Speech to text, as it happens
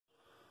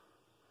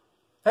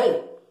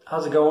Hey,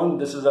 how's it going?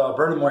 This is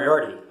Bernie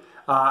Moriarty.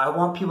 I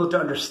want people to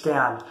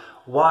understand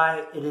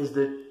why it is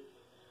that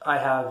I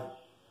have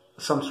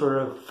some sort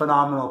of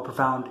phenomenal,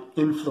 profound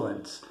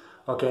influence.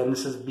 Okay, and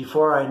this is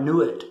before I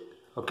knew it.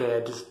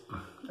 Okay,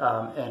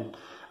 and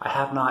I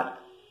have not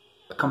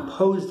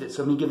composed it.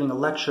 So me giving a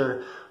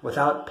lecture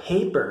without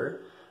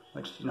paper,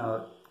 which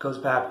goes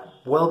back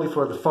well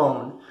before the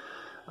phone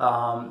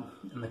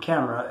and the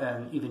camera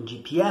and even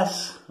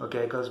GPS.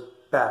 Okay, it goes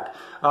back.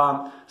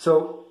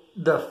 So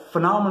the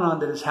phenomenon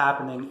that is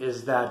happening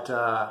is that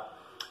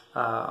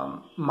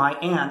my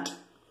aunt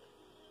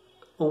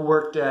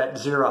worked at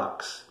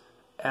Xerox,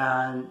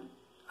 and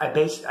I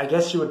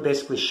guess she would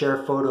basically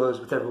share photos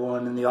with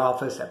everyone in the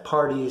office at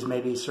parties,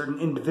 maybe certain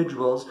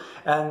individuals,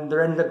 and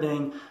there ended up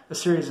being a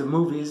series of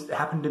movies that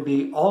happened to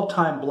be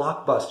all-time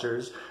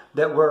blockbusters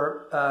that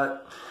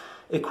were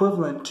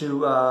equivalent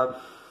to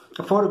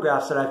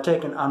photographs that I've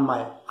taken on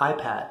my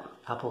iPad,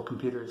 Apple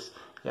computers.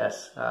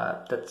 Yes,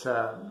 that's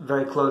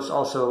very close.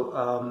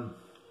 Also,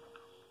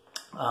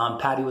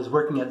 Patty was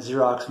working at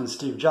Xerox when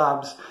Steve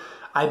Jobs,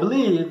 I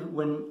believe,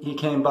 when he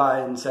came by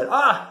and said,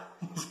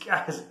 these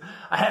guys,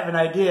 I have an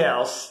idea,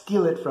 I'll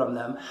steal it from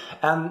them.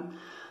 And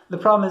the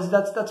problem is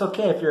that's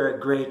okay if you're a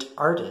great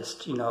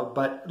artist,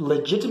 but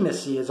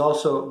legitimacy is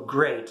also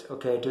great,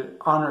 okay, to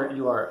honor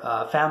your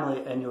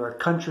family and your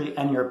country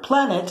and your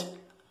planet,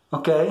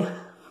 okay?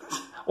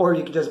 Or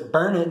you could just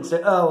burn it and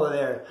say, oh,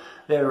 well,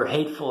 they were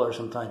hateful or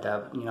something like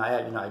that.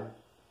 I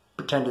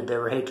pretended they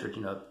were hatred,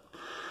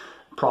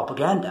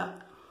 propaganda.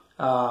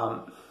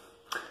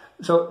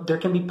 So there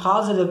can be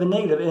positive and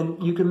negative,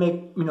 and you can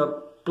make,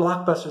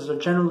 blockbusters are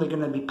generally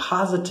going to be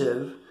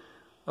positive,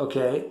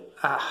 okay?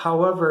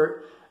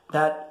 However,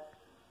 that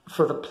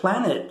for the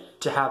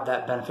planet to have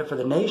that benefit, for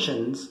the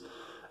nations,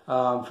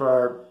 for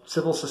our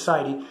civil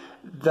society,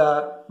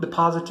 the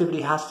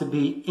positivity has to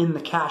be in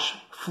the cash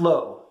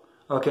flow.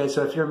 Okay,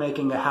 so if you're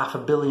making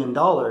 $500 million,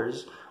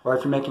 or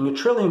if you're making $1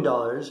 trillion,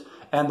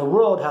 and the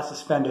world has to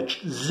spend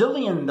 $1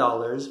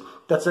 zillion,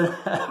 that's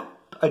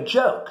a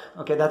joke.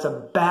 Okay, that's a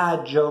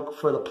bad joke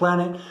for the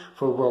planet,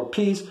 for world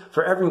peace,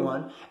 for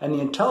everyone. And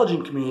the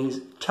intelligence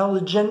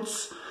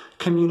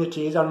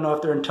communities, I don't know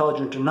if they're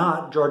intelligent or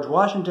not. George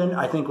Washington,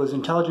 I think, was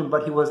intelligent,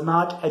 but he was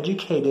not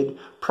educated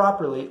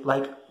properly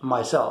like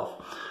myself.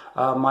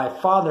 My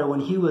father,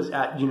 when he was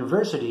at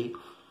university,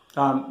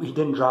 he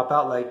didn't drop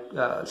out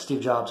like Steve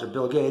Jobs or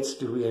Bill Gates,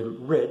 who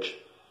became rich,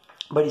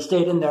 but he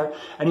stayed in there,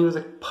 and he was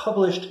a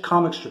published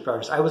comic strip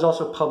artist. I was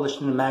also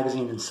published in a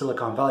magazine in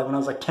Silicon Valley when I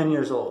was like 10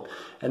 years old,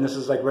 and this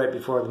was like right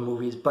before the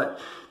movies, but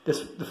the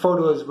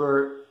photos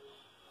were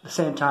the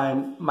same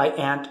time my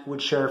aunt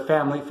would share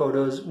family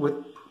photos with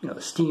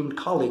esteemed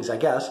colleagues, I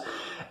guess,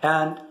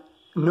 and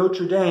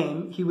Notre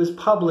Dame, he was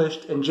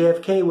published, and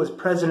JFK was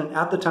president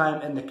at the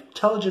time, and the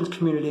intelligence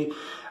community,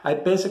 I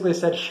basically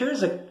said,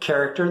 here's a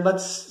character,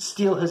 let's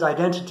steal his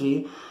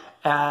identity.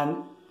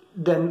 And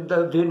then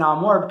the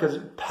Vietnam War, because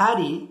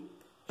Patty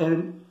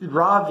and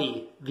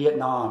Ravi,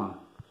 Vietnam,